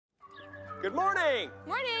Good morning.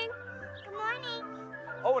 Morning. Good morning.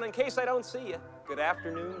 Oh, and in case I don't see you, good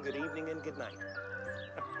afternoon, good evening, and good night.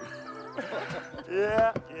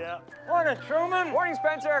 Yeah. Morning, Truman. Morning,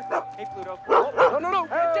 Spencer. Hey, Pluto. Oh, no.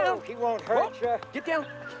 Get down. He won't hurt you. Get down.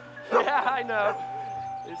 Yeah, I know.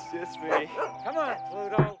 It's just me. Come on,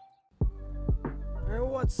 Pluto. Hey,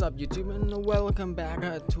 what's up, YouTube, and welcome back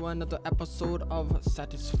to another episode of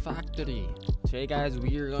Satisfactory. Today, guys,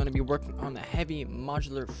 we are going to be working on the heavy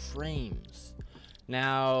modular frames.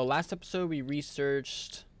 Now, last episode we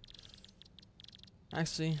researched.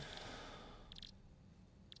 Alright,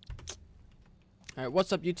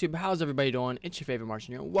 what's up, YouTube? How's everybody doing? It's your favorite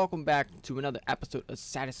Martian here. Welcome back to another episode of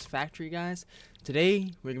Satisfactory, guys.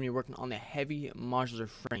 Today, we're going to be working on the heavy modular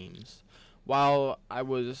frames. While I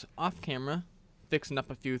was off camera, fixing up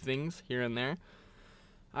a few things here and there,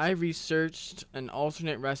 I researched an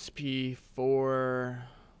alternate recipe for...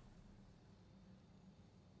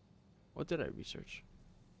 What did I research?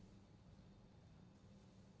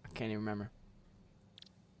 I can't even remember.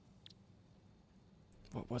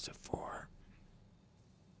 What was it for?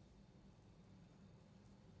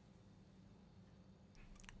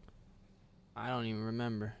 I don't even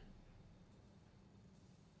remember.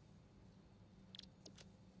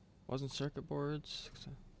 Wasn't circuit boards?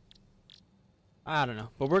 I don't know.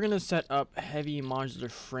 But we're going to set up heavy modular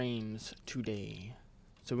frames today.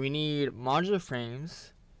 So we need modular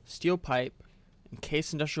frames, steel pipe,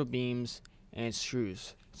 encased industrial beams, and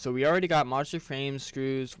screws. So we already got modular frames,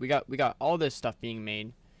 screws. We got all this stuff being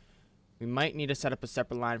made. We might need to set up a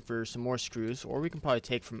separate line for some more screws, or we can probably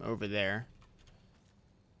take from over there.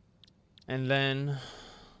 And then,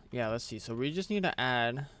 yeah, let's see. So we just need to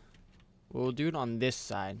add, we'll do it on this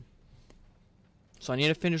side. So I need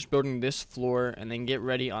to finish building this floor and then get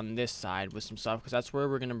ready on this side with some stuff, because that's where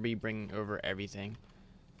we're going to be bringing over everything.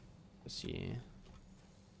 Let's see.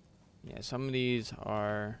 Yeah, some of these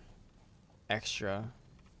are extra.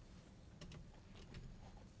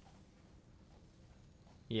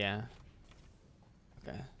 Yeah.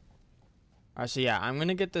 Okay. Alright, so yeah, I'm going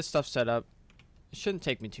to get this stuff set up. It shouldn't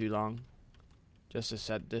take me too long. Just to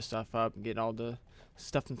set this stuff up, get all the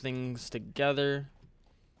stuff and things together.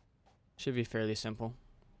 Should be fairly simple.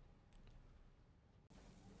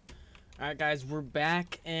 Alright, guys, we're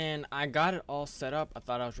back and I got it all set up. I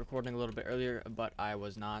thought I was recording a little bit earlier, but I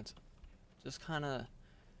was not. Just kinda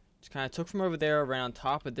took from over there, ran on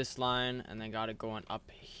top of this line, and then got it going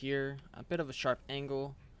up here. A bit of a sharp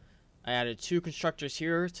angle. I added two constructors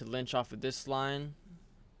here to lynch off of this line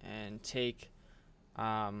and take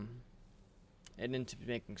it into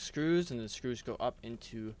making screws, and the screws go up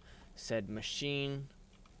into said machine.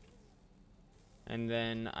 And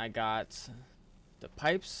then I got the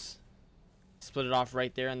pipes, split it off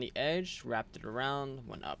right there on the edge, wrapped it around,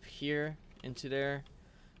 went up here into there,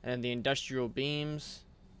 and then the industrial beams.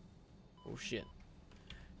 Oh shit,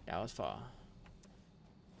 that was far.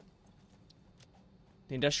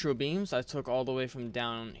 The industrial beams I took all the way from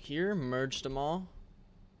down here, merged them all,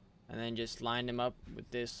 and then just lined them up with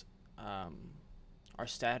this our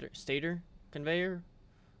stator conveyor.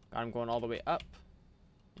 Got them going all the way up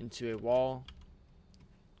into a wall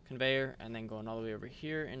conveyor, and then going all the way over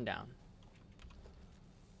here and down.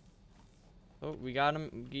 Oh, we got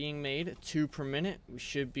them being made 2 per minute. We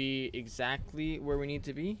should be exactly where we need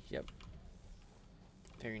to be. Yep.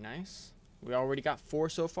 Very nice. We already got 4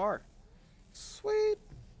 so far. Sweet.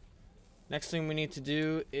 Next thing we need to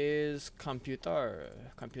do is computer.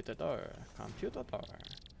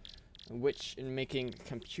 Which, in making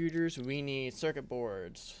computers, we need circuit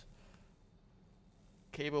boards,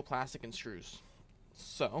 cable, plastic, and screws.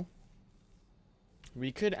 So,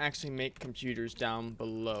 we could actually make computers down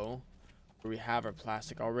below where we have our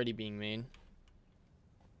plastic already being made.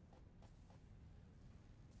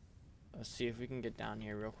 Let's see if we can get down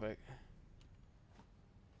here real quick.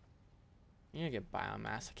 I need to get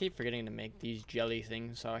biomass. I keep forgetting to make these jelly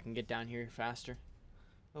things so I can get down here faster.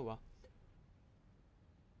 Oh well.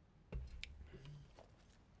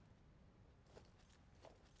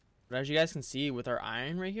 But as you guys can see with our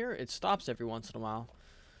iron right here, it stops every once in a while.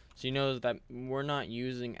 So you know that we're not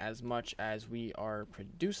using as much as we are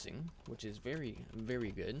producing, which is very,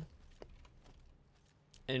 very good.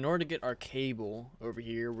 And in order to get our cable over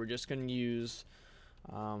here, we're just going to use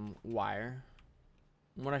wire.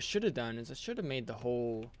 And what I should have done is I should have made the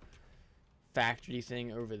whole factory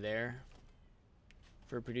thing over there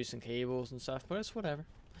for producing cables and stuff, but it's whatever.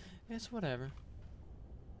 It's whatever.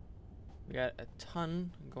 We got a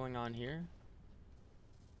ton going on here.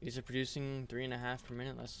 These are producing 3.5 per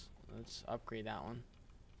minute. Let's upgrade that one.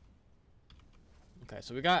 Okay,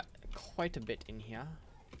 so we got quite a bit in here.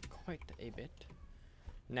 Quite a bit.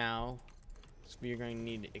 Now, So we are going to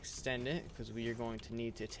need to extend it because we are going to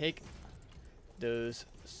need to take those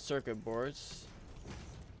circuit boards.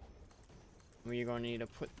 We are going to need to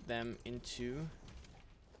put them into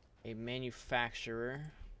a manufacturer.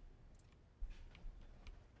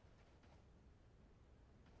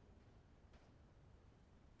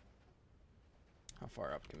 How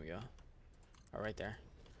far up can we go? Oh, right there.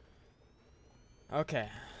 Okay,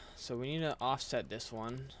 so we need to offset this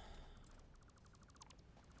one.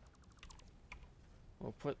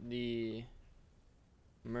 We'll put the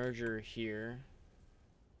merger here.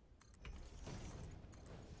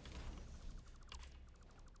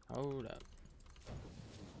 Hold up.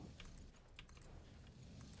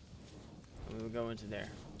 And we'll go into there.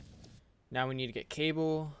 Now we need to get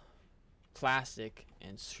cable, plastic,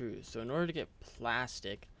 and screws. So in order to get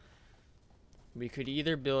plastic, we could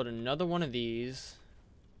either build another one of these.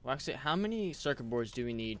 Well, actually, how many circuit boards do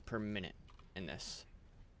we need per minute in this?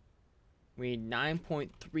 We need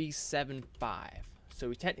 9.375. So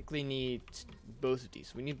we technically need both of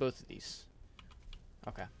these. We need both of these.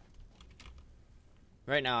 Okay.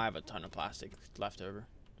 Right now I have a ton of plastic left over,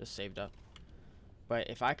 just saved up. But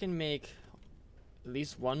if I can make at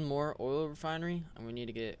least one more oil refinery, I'm gonna need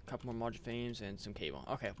to get a couple more module frames and some cable.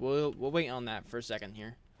 Okay, we'll wait on that for a second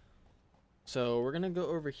here. So we're gonna go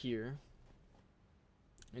over here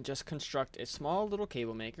and just construct a small little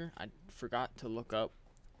cable maker. I forgot to look up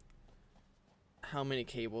how many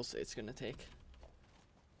cables it's gonna take.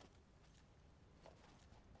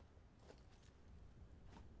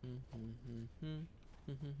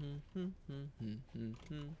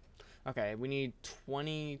 Okay, we need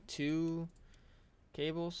 22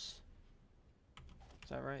 cables. Is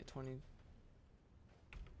that right? 20.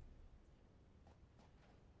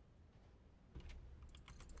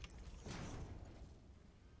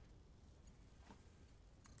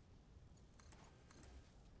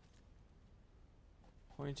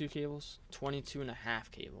 $22 cables?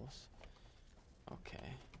 22.5 cables.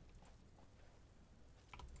 Okay.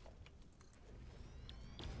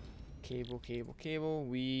 Cable.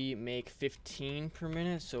 We make 15 per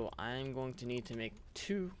minute, so I'm going to need to make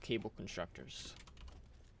 2 cable constructors.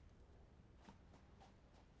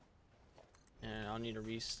 And I'll need to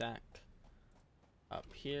restack up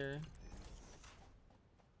here.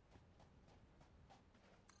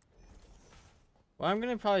 What I'm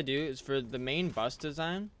going to probably do is for the main bus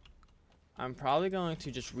design, I'm probably going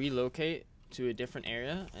to just relocate to a different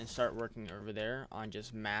area and start working over there on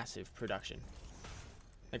just massive production.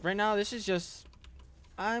 Like right now, this is just,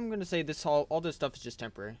 I'm going to say this all this stuff is just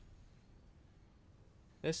temporary.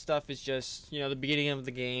 This stuff is just, you know, the beginning of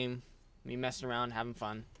the game, me messing around, having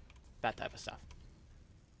fun, that type of stuff.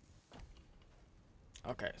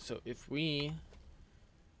 Okay, so if we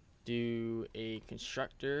do a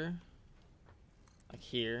constructor like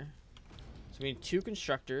here, so we need 2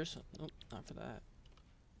 constructors. Oh, not for that.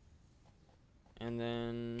 And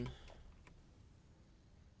then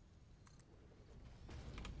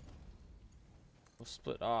we'll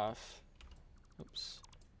split off. Oops.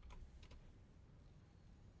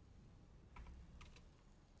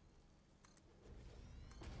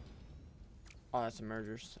 Oh, that's the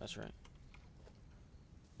mergers. That's right.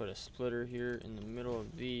 Put a splitter here in the middle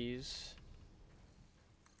of these.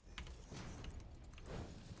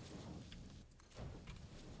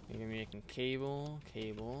 You're gonna be making cable.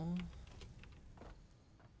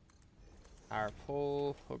 Power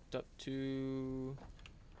pole hooked up to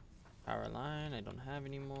power line. I don't have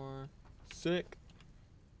any more. Sick.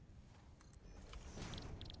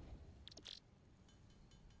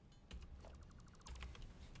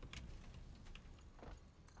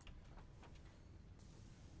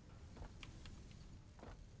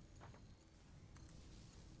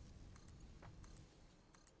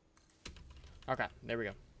 Okay, there we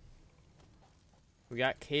go. We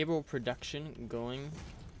got cable production going.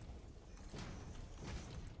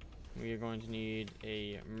 We are going to need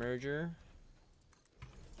a merger.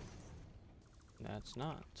 That's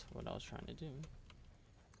not what I was trying to do.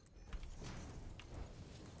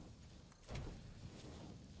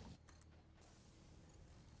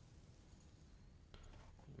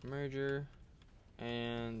 Merger.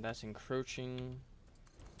 And that's encroaching.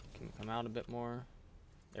 Can come out a bit more.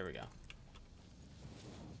 There we go.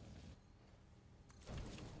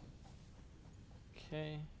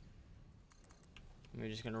 Okay. We're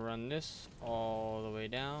just gonna run this all the way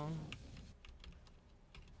down.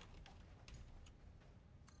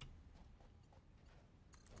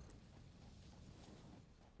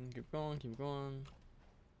 Keep going.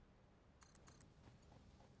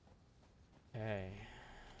 Okay.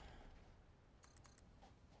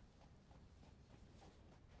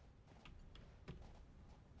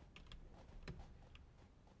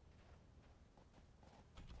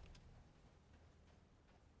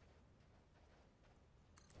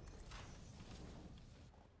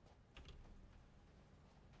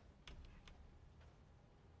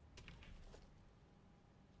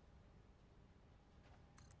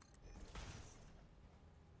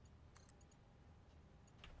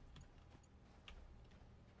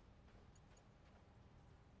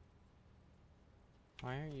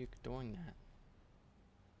 Why are you doing that?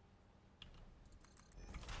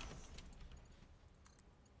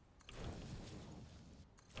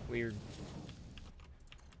 Weird.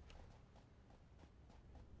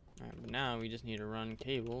 Alright, but now we just need to run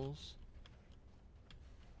cables.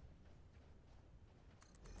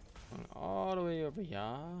 Going all the way over here.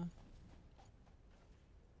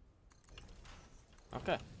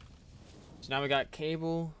 Okay. So now we got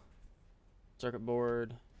cable, circuit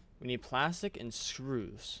board. We need plastic and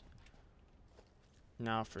screws.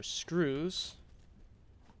 Now for screws,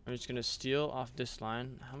 I'm just gonna steal off this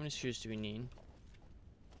line. How many screws do we need?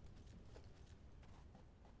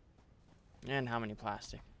 And how many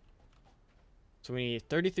plastic? So we need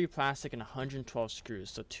 33 plastic and 112 screws.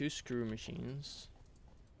 So 2 screw machines.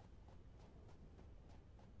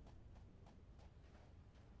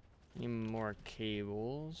 Need more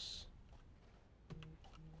cables.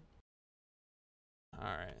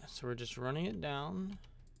 Alright, so we're just running it down.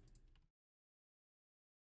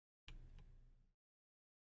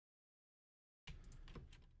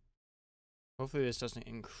 Hopefully this doesn't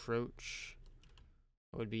encroach.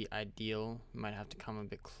 That would be ideal. We might have to come a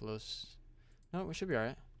bit close. No, we should be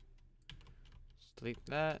alright. Just delete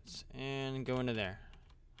that and go into there.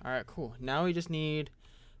 Alright, cool. Now we just need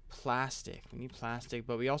plastic. We need plastic,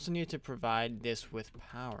 but we also need to provide this with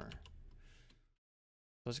power.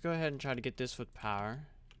 Let's go ahead and try to get this with power.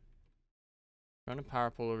 Run a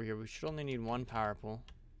power pole over here. We should only need 1 power pole.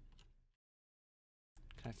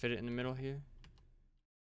 Can I fit it in the middle here?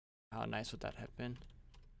 How nice would that have been?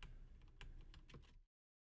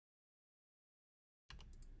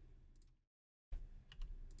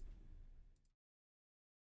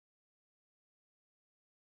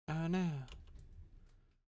 Oh no.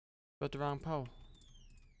 Got the wrong pole.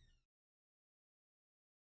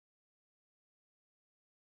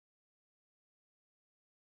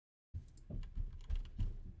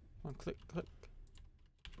 Come on, click, click.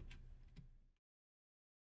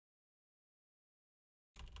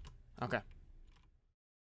 Okay.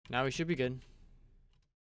 Now we should be good.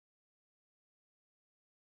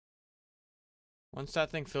 Once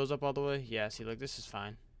that thing fills up all the way, yeah, see, like, this is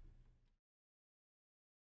fine.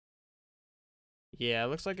 Yeah, it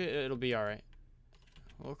looks like it'll be alright.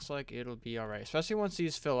 Looks like it'll be alright. Especially once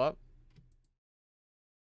these fill up.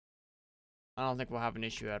 I don't think we'll have an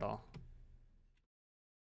issue at all.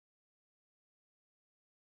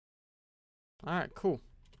 Alright, cool.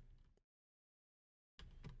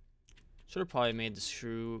 Should have probably made the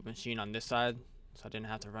screw machine on this side, so I didn't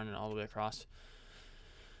have to run it all the way across.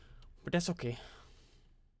 But that's okay.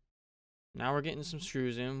 Now we're getting some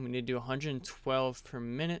screws in. We need to do 112 per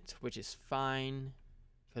minute, which is fine,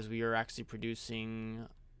 because we are actually producing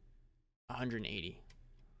 180.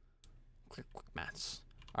 Quick maths.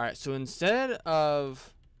 Alright, so instead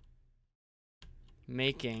of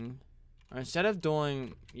making, or instead of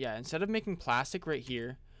doing, yeah, instead of making plastic right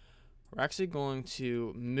here, we're actually going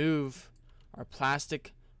to move our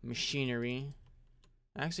plastic machinery.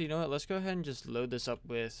 Actually, you know what? Let's go ahead and just load this up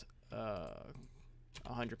with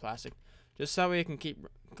 100 plastic. Just so that way we can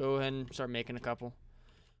go ahead and start making a couple.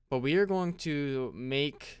 But we are going to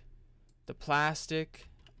make the plastic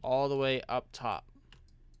all the way up top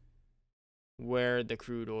where the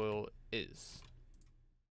crude oil is.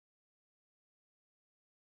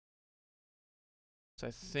 So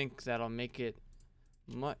I think that'll make it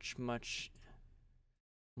much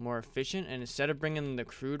more efficient. And instead of bringing the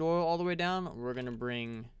crude oil all the way down, we're going to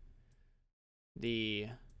bring the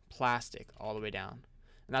plastic all the way down.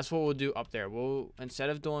 And that's what we'll do up there. We'll, instead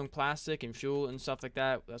of doing plastic and fuel and stuff like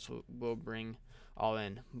that, that's what we'll bring all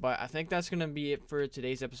in. But I think that's going to be it for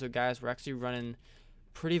today's episode, guys. We're actually running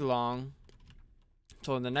pretty long.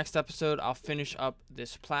 So in the next episode, I'll finish up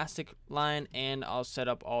this plastic line and I'll set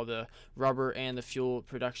up all the rubber and the fuel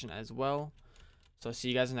production as well. So I'll see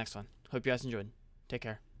you guys in the next one. Hope you guys enjoyed. Take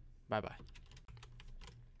care. Bye-bye.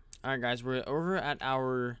 Alright, guys. We're over at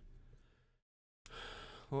our...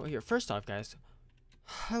 Well, here. First off, guys.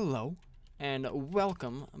 Hello. And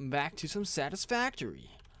welcome back to some Satisfactory.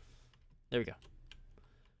 There we go.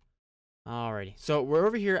 Alrighty. So we're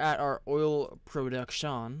over here at our oil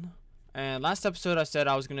production. And last episode I said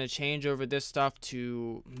I was going to change over this stuff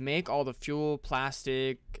to make all the fuel,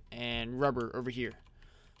 plastic, and rubber over here.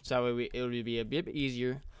 So that way it'll be a bit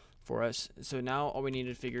easier for us. So now all we need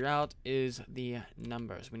to figure out is the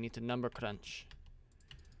numbers. We need to number crunch.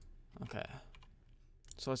 Okay.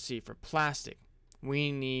 So let's see. For plastic,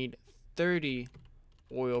 we need 30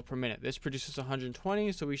 oil per minute. This produces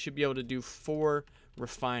 120, so we should be able to do 4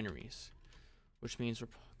 refineries. Which means we're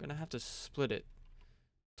going to have to split it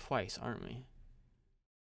twice, aren't we?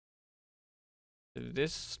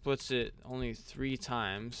 This splits it only 3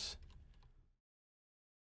 times.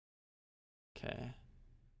 Okay.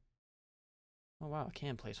 Oh wow, I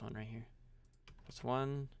can place one right here. That's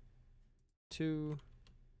 1, 2.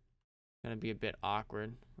 Gonna be a bit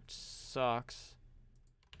awkward, which sucks.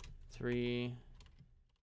 3.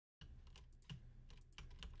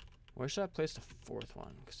 Where should I place the 4th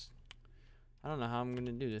one? 'Cause I don't know how I'm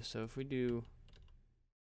gonna do this. So if we do,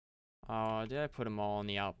 oh, did I put them all on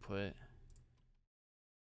the output?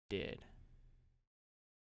 Did.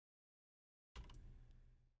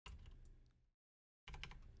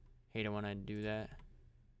 Hate it when I do that.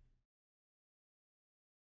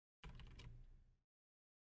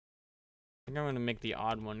 I think I'm gonna make the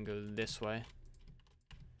odd one go this way.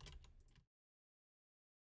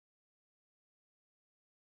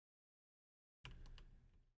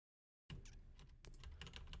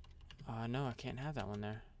 No, I can't have that one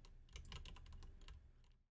there.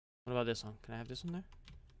 What about this one? Can I have this one there?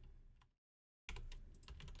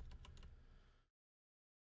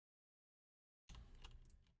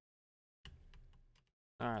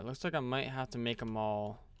 Alright, looks like I might have to make them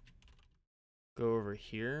all go over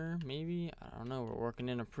here, maybe? I don't know, we're working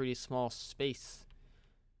in a pretty small space.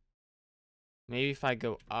 Maybe if I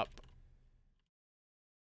go up.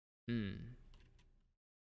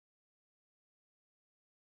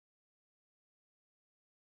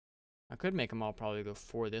 I could make them all probably go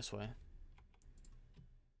 4 this way.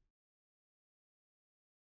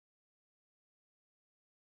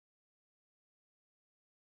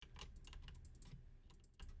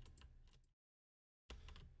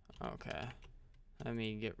 Okay. Let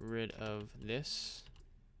me get rid of this.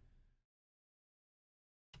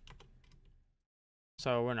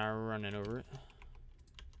 So we're not running over it.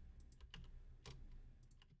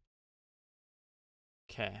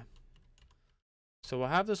 Okay. So we'll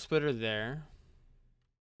have the splitter there.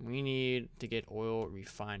 We need to get oil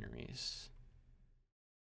refineries.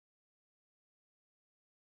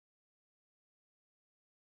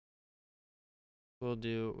 We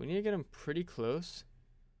need to get them pretty close,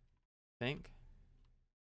 I think.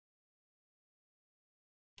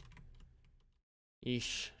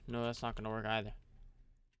 Yeesh. No, that's not going to work either.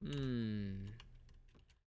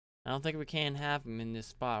 I don't think we can have them in this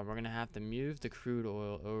spot. We're going to have to move the crude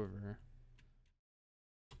oil over.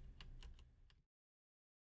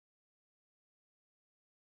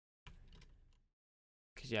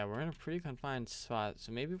 Because, yeah, we're in a pretty confined spot.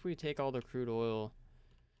 So maybe if we take all the crude oil,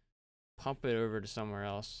 pump it over to somewhere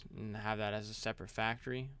else, and have that as a separate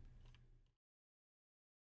factory.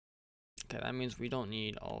 Okay, that means we don't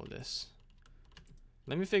need all of this.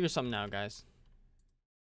 Let me figure something out, guys.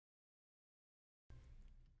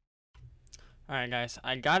 Alright, guys.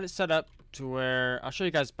 I got it set up to where... I'll show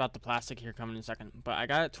you guys about the plastic here coming in a second. But I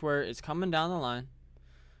got it to where it's coming down the line.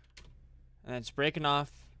 And it's breaking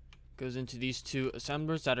off. Goes into these 2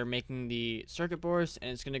 assemblers that are making the circuit boards.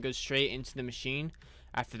 And it's going to go straight into the machine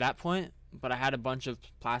after that point. But I had a bunch of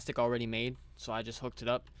plastic already made. So I just hooked it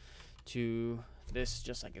up to this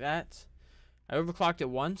just like that. I overclocked it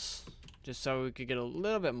once, just so we could get a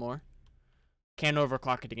little bit more. Can't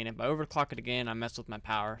overclock it again. If I overclock it again, I mess with my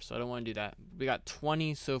power, so I don't want to do that. We got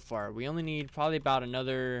 20 so far. We only need probably about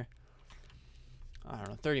another, I don't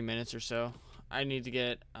know, 30 minutes or so. I need to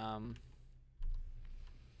get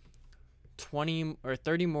 20 or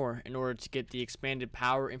 30 more in order to get the expanded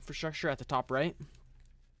power infrastructure at the top right.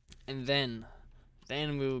 And then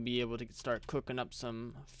we will be able to start cooking up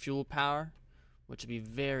some fuel power, which would be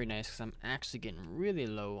very nice because I'm actually getting really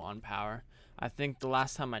low on power. I think the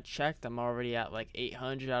last time I checked, I'm already at like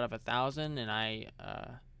 800 out of 1,000, and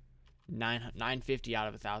 950 out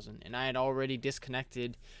of 1,000, and I had already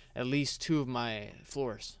disconnected at least 2 of my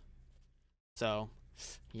floors. So,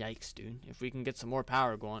 yikes, dude! If we can get some more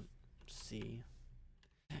power going,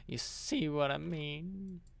 you see what I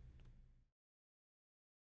mean?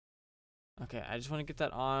 Okay, I just want to get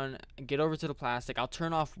that on, get over to the plastic. I'll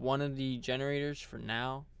turn off one of the generators for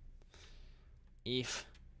now. Eve.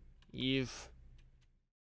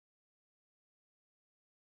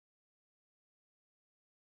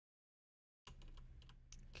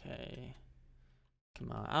 Okay.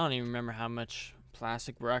 Come on. I don't even remember how much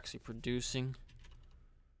plastic we're actually producing.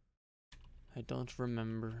 I don't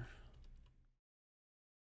remember.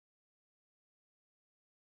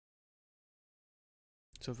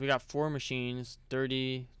 So if we got 4 machines,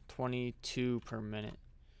 30, 22 per minute.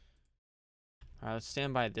 Alright, let's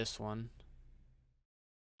stand by this one.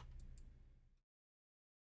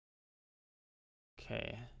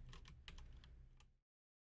 Okay.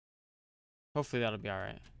 Hopefully that'll be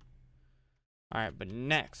alright. Alright, but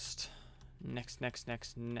next. Alright,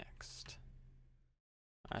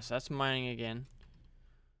 so that's mining again.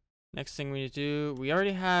 Next thing we need to do, we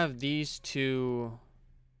already have these two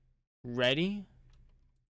ready.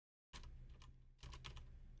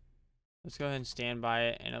 Let's go ahead and stand by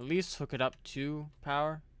it and at least hook it up to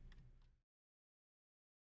power.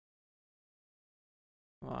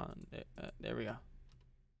 Come on, there we go.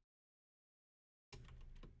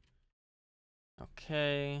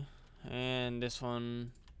 Okay, and this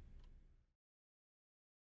one.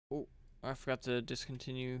 Oh, I forgot to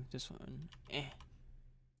discontinue this one. Okay.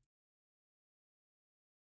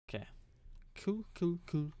 Cool.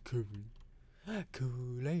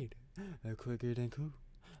 Kool-Aid. Quicker than cool.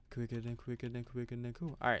 Quicker than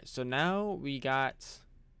cool. Alright, so now we got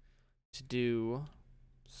to do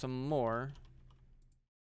some more.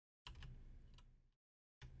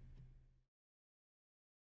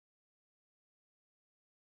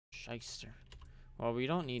 Shyster. Well, we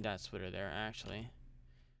don't need that splitter there, actually.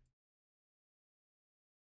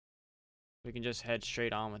 We can just head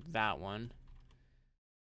straight on with that one.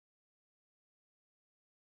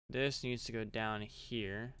 This needs to go down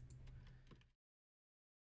here.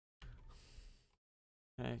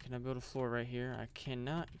 Can I build a floor right here? I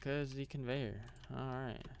cannot because the conveyor.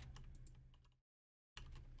 Alright.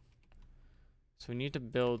 So we need to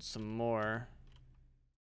build some more.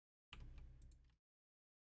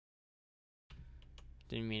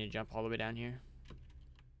 Didn't mean to jump all the way down here.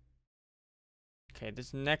 Okay,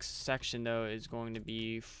 this next section though is going to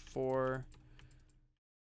be for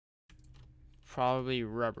probably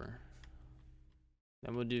rubber.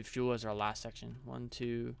 Then we'll do fuel as our last section. 1,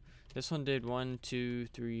 2. This one did 1, 2,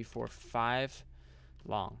 3, 4, 5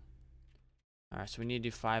 long. Alright, so we need to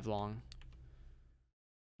do 5 long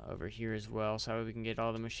over here as well, so we can get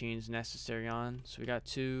all the machines necessary on. So we got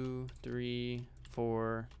 2, 3,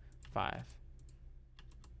 4, 5.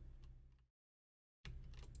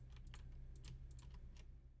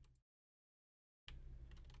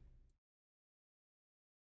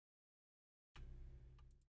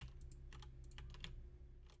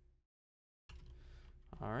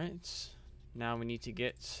 Alright, now we need to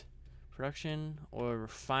get production or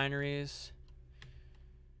refineries.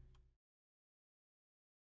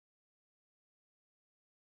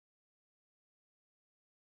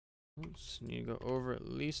 Oops, need to go over at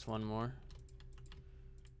least one more.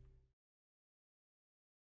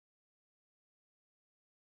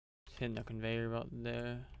 Hitting the conveyor belt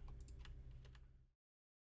there.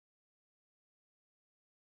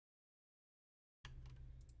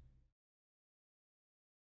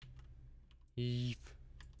 Yeef.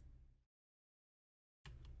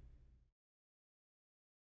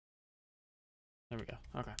 There we go.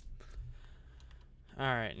 Okay.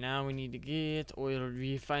 Alright, now we need to get oil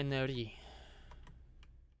refinery.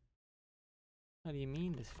 What do you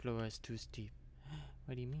mean this floor is too steep?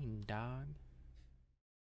 What do you mean, dog?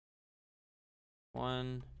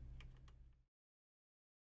 1.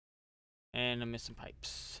 And I'm missing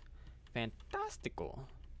pipes. Fantastical.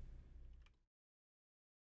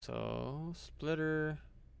 So, splitter.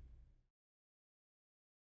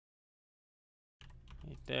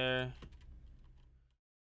 Right there.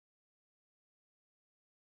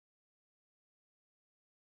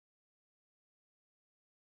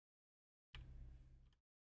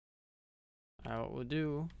 Alright, what we'll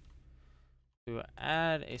do, we will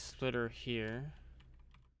add a splitter here.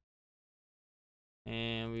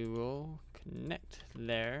 And we will connect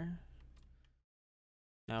there.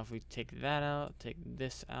 Now if we take that out, take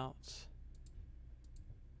this out.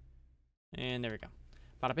 And there we go.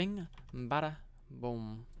 Bada bing, bada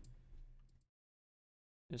boom.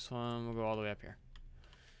 This one will go all the way up here.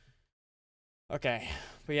 Okay,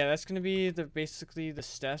 but yeah, that's gonna be basically the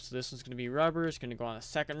steps. So this one's gonna be rubber, it's gonna go on the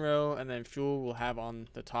second row, and then fuel we'll have on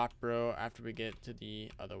the top row after we get to the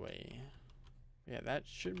other way. Yeah, that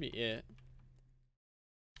should be it.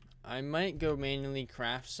 I might go manually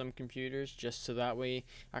craft some computers just so that way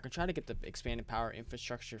I can try to get the expanded power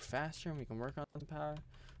infrastructure faster and we can work on the power.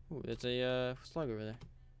 Ooh, there's a slug over there.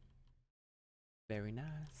 Very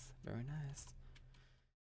nice, very nice.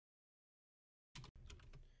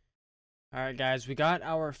 Alright guys, we got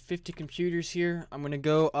our 50 computers here. I'm going to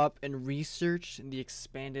go up and research the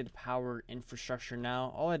expanded power infrastructure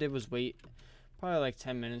now. All I did was wait probably like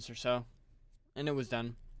 10 minutes or so, and it was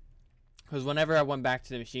done. Because whenever I went back to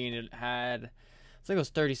the machine, it's like it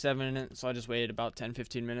was 37 in it, so I just waited about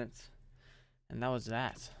 10-15 minutes. And that was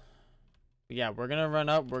that. But yeah, we're going to run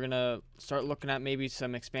up. We're going to start looking at maybe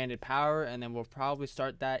some expanded power, and then we'll probably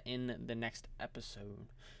start that in the next episode.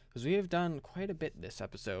 Because we have done quite a bit this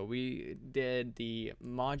episode. We did the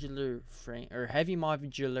modular frame, or heavy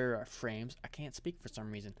modular frames. I can't speak for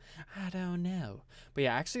some reason. I don't know. But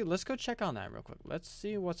yeah, actually, let's go check on that real quick. Let's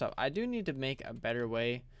see what's up. I do need to make a better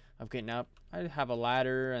way of getting up. I have a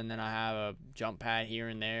ladder, and then I have a jump pad here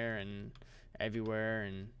and there and everywhere,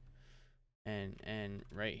 and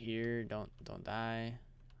right here. Don't die.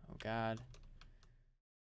 Oh God.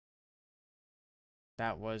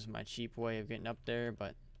 That was my cheap way of getting up there,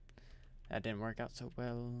 but that didn't work out so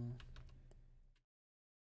well.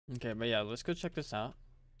 Okay, but yeah, let's go check this out.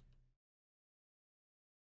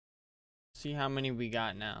 See how many we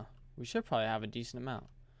got now. We should probably have a decent amount.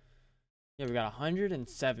 Yeah, we got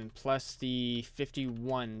 107 plus the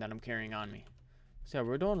 51 that I'm carrying on me. So yeah,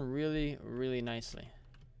 we're doing really, really nicely.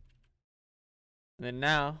 And then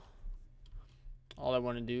now, all I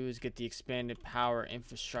want to do is get the expanded power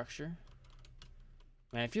infrastructure.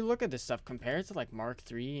 Man, if you look at this stuff compared to like Mark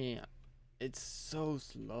III, it's so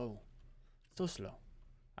slow. So slow.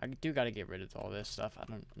 I do got to get rid of all this stuff. I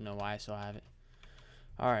don't know why I still have it.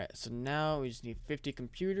 Alright, so now we just need 50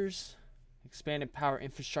 computers. Expanded power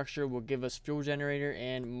infrastructure will give us fuel generator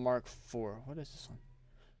and Mark IV. What is this one?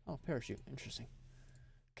 Oh, parachute. Interesting.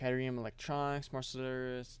 Cadmium electronics,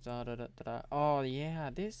 Modular, da da da da da. Oh, yeah,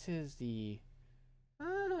 this is the...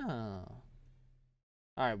 Oh.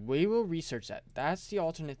 Alright, we will research that. That's the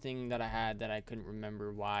alternate thing that I had that I couldn't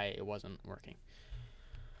remember why it wasn't working.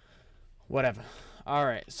 Whatever.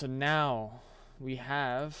 Alright, so now we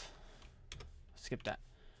have... Skip that.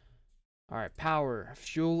 Alright, power.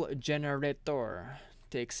 Fuel generator.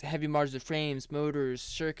 Takes heavy modular frames, motors,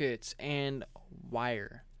 circuits, and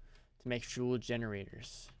wire to make fuel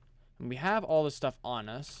generators. And we have all this stuff on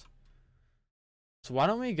us. So why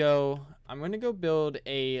don't we go... I'm going to go build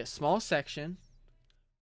a small section.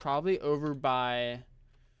 Probably over by...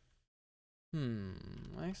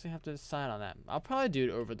 I actually have to decide on that. I'll probably do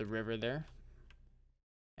it over the river there.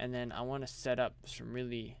 And then I want to set up some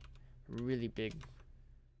really big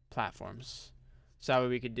platforms. So that way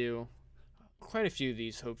we could do quite a few of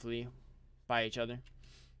these, hopefully, by each other.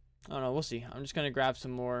 I don't know, we'll see. I'm just going to grab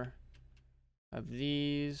some more of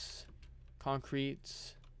these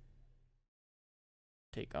concretes.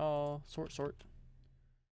 Take all. Sort.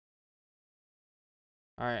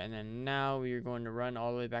 Alright, and then now we are going to run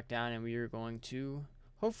all the way back down, and we are going to,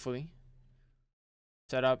 hopefully,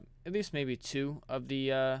 set up at least maybe 2 of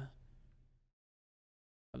the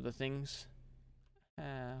things.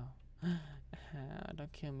 Ow.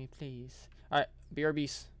 Don't kill me, please. Alright,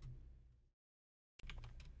 BRBs.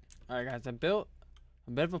 Alright, guys, I built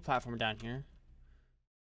a bit of a platform down here.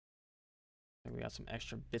 We got some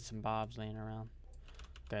extra bits and bobs laying around.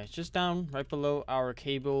 Okay, it's just down right below our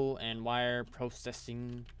cable and wire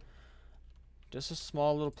processing. Just a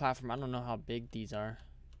small little platform. I don't know how big these are.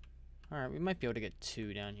 Alright, we might be able to get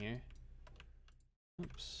 2 down here.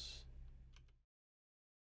 Oops.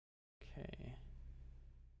 Okay.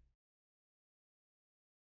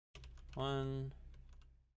 1,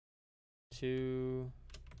 2.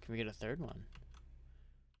 Can we get a 3rd one?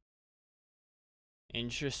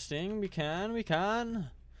 Interesting. We can.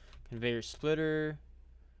 Conveyor splitter.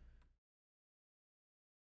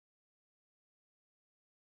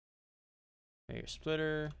 Conveyor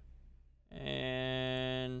splitter.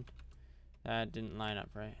 And that didn't line up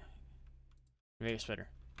right. Conveyor splitter.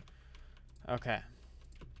 Okay.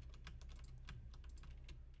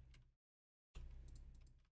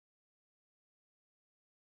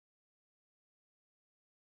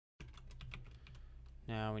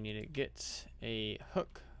 Now we need to get a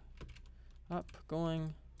hook up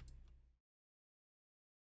going.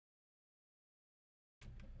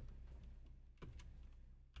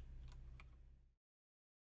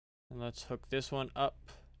 And let's hook this one up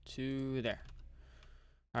to there.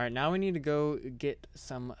 Alright, now we need to go get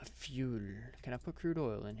some fuel. Can I put crude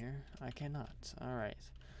oil in here? I cannot. Alright.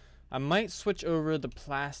 I might switch over the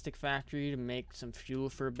plastic factory to make some fuel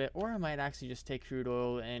for a bit, or I might actually just take crude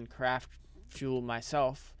oil and craft fuel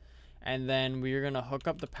myself, and then we're gonna hook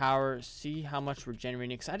up the power, see how much we're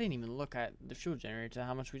generating, because I didn't even look at the fuel generator,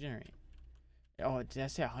 how much we generate. Oh, did I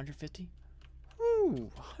say 150? Woo,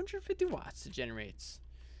 150 watts it generates.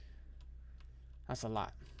 That's a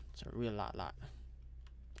lot. It's a real lot.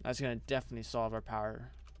 That's gonna definitely solve our power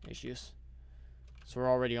issues. So we're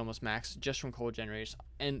already almost maxed just from coal generators,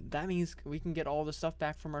 and that means we can get all the stuff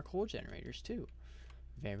back from our coal generators too.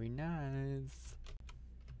 Very nice.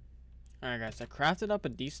 Alright guys, I crafted up a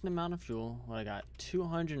decent amount of fuel. What I got?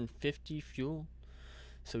 250 fuel.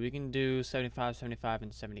 So we can do 75, 75,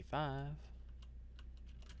 and 75.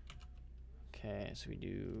 Okay, so we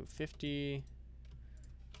do 50,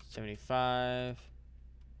 75,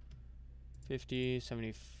 50,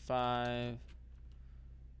 75.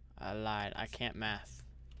 I lied. I can't math.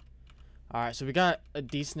 Alright, so we got a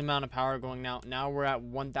decent amount of power going now. Now we're at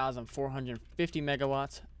 1,450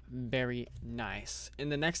 megawatts. very nice. In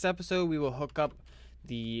the next episode, we will hook up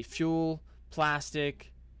the fuel,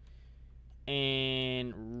 plastic,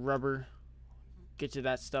 and rubber. Get to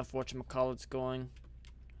that stuff, whatchamacallit's going.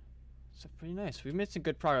 So pretty nice. We made some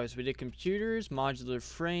good progress. We did computers, modular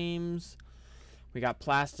frames. We got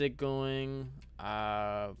plastic going,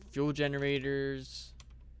 fuel generators.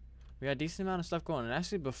 We got a decent amount of stuff going. And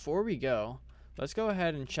actually, before we go, let's go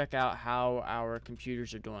ahead and check out how our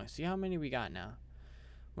computers are doing. See how many we got now.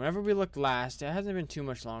 Whenever we looked last, it hasn't been too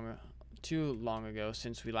long ago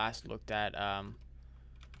since we last looked at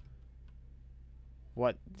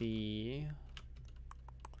what the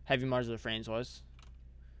heavy modular frames was.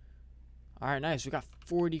 Alright, nice. We got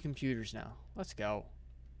 40 computers now. Let's go.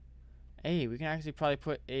 Hey, we can actually probably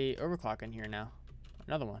put a overclock in here now.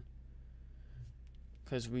 Another one.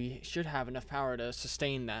 Because we should have enough power to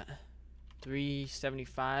sustain that.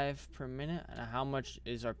 375 per minute. And how much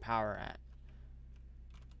is our power at?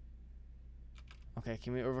 Okay,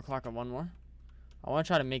 can we overclock on one more? I want to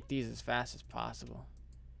try to make these as fast as possible.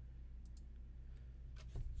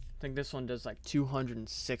 I think this one does like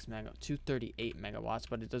 238 megawatts,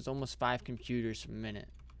 but it does almost 5 computers per minute.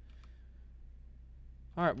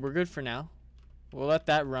 Alright, we're good for now. We'll let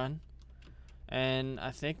that run. And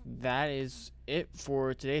I think that is it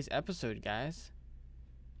for today's episode, guys.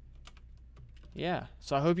 Yeah,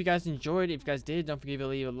 so I hope you guys enjoyed. If you guys did, don't forget to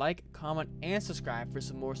leave a like, comment, and subscribe for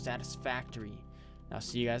some more Satisfactory. And I'll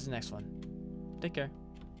see you guys in the next one. Take care.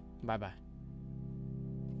 Bye-bye.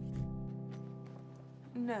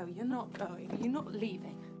 No, you're not going. You're not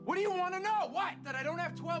leaving. What do you want to know? What? That I don't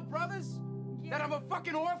have 12 brothers? Yeah. That I'm a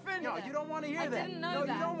fucking orphan? No, Yeah. you don't want to hear I that. didn't know no,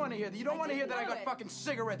 that. you don't want to hear that. You don't I want to hear didn't that I know got it. fucking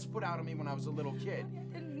cigarettes put out of me when I was a little kid.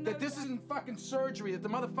 I didn't know That this isn't fucking surgery, that the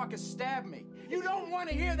motherfucker stabbed me. You don't want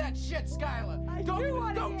to hear that shit, Skylar. I don't do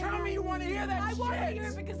want to don't hear tell it. me you want to hear that I shit. want to hear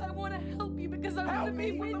it because I want to help you, because I want Help to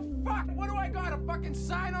me? be What with the fuck? What do I got? A fucking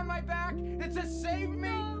sign on my back that says save me?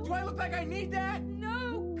 No. Do I look like I need that?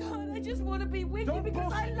 No, God, I just want to be with you Don't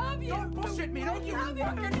because I bullshit. love you. Don't bullshit me. I Don't you love you.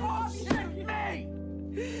 fucking bullshit me.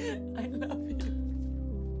 I love you.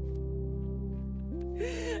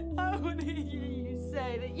 I want to hear you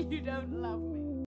say that you don't love me.